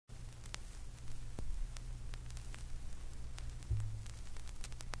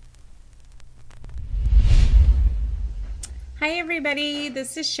Hi everybody,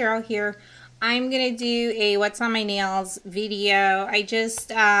 this is Cheryl here. I'm going to do a what's on my nails video. I just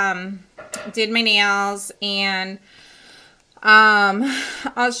did my nails and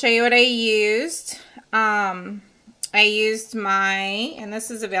I'll show you what I used. I used and this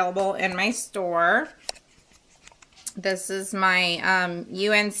is available in my store. This is my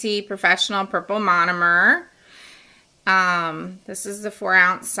UNC Professional Purple Monomer. This is the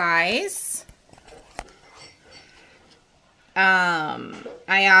 4-ounce size.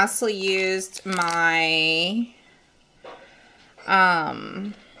 I also used my,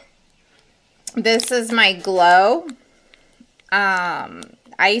 this is my Glow,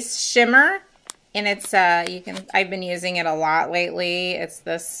 Ice Shimmer, and it's, I've been using it a lot lately. It's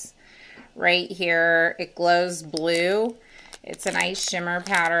this right here. It glows blue. It's an ice shimmer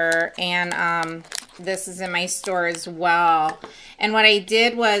powder, and, this is in my store as well. And what I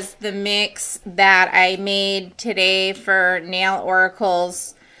did was the mix that I made today for Nail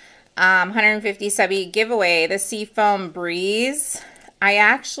Oracle's 150 subby giveaway, the Seafoam Breeze. I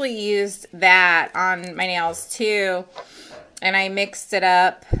actually used that on my nails too, and I mixed it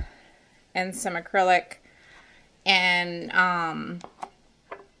up in some acrylic. And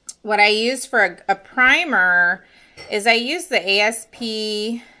what I used for a primer is I used the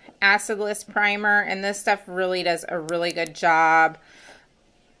ASP acidless primer, and this stuff really does a really good job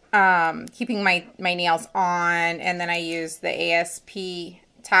keeping my nails on. And then I use the ASP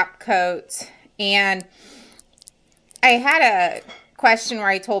top coat. And I had a question where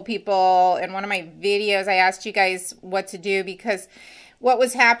I told people in one of my videos, I asked you guys what to do, because what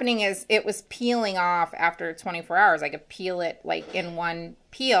was happening is it was peeling off after 24 hours. I could peel it like in one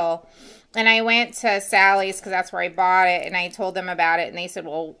peel. And I went to Sally's because that's where I bought it, and I told them about it, and they said,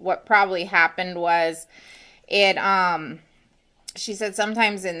 well, what probably happened was it, she said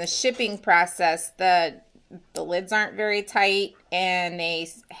sometimes in the shipping process, the lids aren't very tight, and they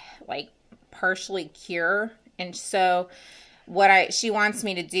like partially cure. And so what she wants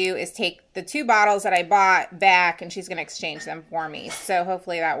me to do is take the 2 bottles that I bought back, and she's going to exchange them for me. So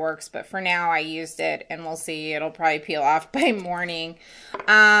hopefully that works. But for now, I used it, and we'll see. It'll probably peel off by morning.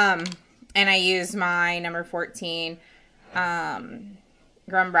 And I use my number 14 Grumbracher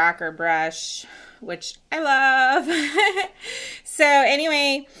brush, which I love. So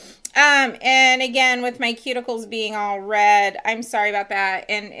anyway, and again, with my cuticles being all red, I'm sorry about that.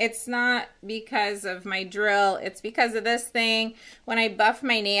 And it's not because of my drill. It's because of this thing. When I buff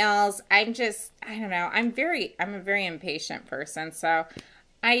my nails, I don't know. I'm a very impatient person. So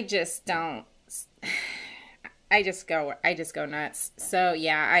I just don't. I just go nuts. So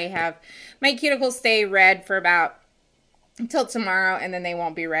yeah, I have my cuticles stay red for about until tomorrow, and then they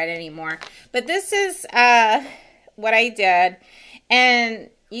won't be red anymore. But this is what I did, and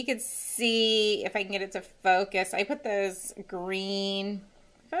you could see if I can get it to focus. I put those green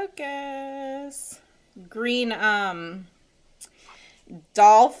dolphins.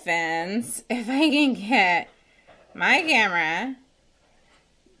 If I can get my camera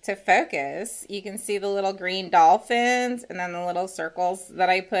to focus, you can see the little green dolphins and then the little circles that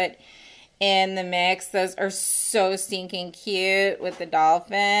I put in the mix. Those are so stinking cute with the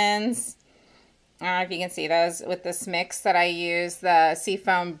dolphins. I don't know if you can see those with this mix that I use, the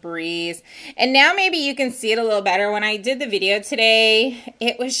Seafoam Breeze. And now maybe you can see it a little better. When I did the video today,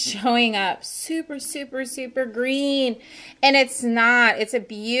 it was showing up super, super, super green. And it's not. It's a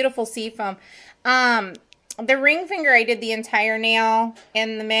beautiful seafoam. The ring finger, I did the entire nail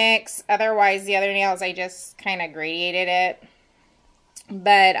in the mix. Otherwise, the other nails, I just kind of gradiated it.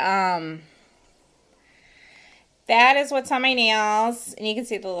 But, that is what's on my nails. And you can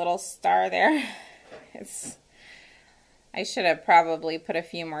see the little star there. I should have probably put a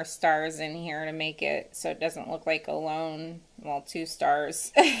few more stars in here to make it so it doesn't look like a lone, well, 2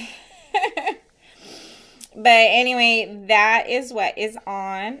 stars. But anyway, that is what is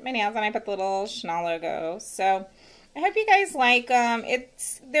on my nails, and I put the little Chanel logo. So I hope you guys like them.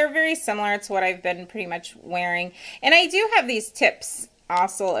 They're very similar to what I've been pretty much wearing. And I do have these tips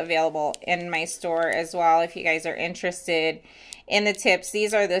also available in my store as well if you guys are interested in the tips.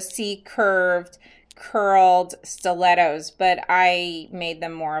 These are the C-curved curled stilettos, but I made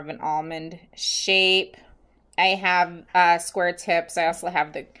them more of an almond shape. I have square tips. I also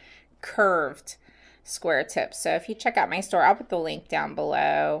have the curved square tips. So if you check out my store, I'll put the link down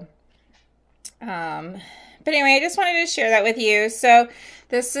below. But anyway, I just wanted to share that with you. So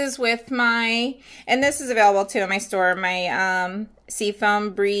this is with and this is available too in my store, my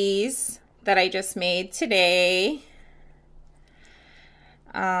Seafoam Breeze that I just made today.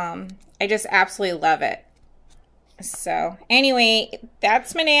 I just absolutely love it. So anyway,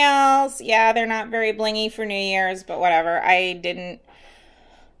 that's my nails. Yeah, they're not very blingy for New Year's, but whatever. I didn't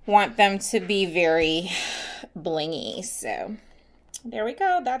want them to be very blingy. So there we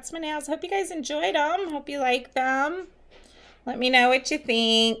go. That's my nails. Hope you guys enjoyed them. Hope you like them. Let me know what you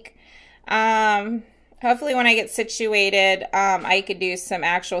think. Hopefully when I get situated, I could do some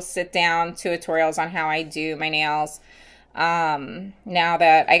actual sit-down tutorials on how I do my nails. Now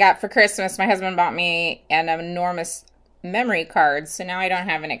that I got for Christmas, my husband bought me an enormous memory card, so now I don't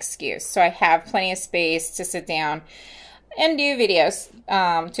have an excuse. So I have plenty of space to sit down and do videos,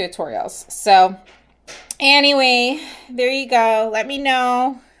 tutorials. So anyway, there you go. Let me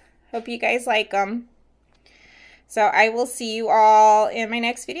know. Hope you guys like them. So I will see you all in my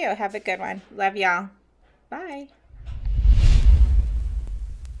next video. Have a good one. Love y'all. Bye.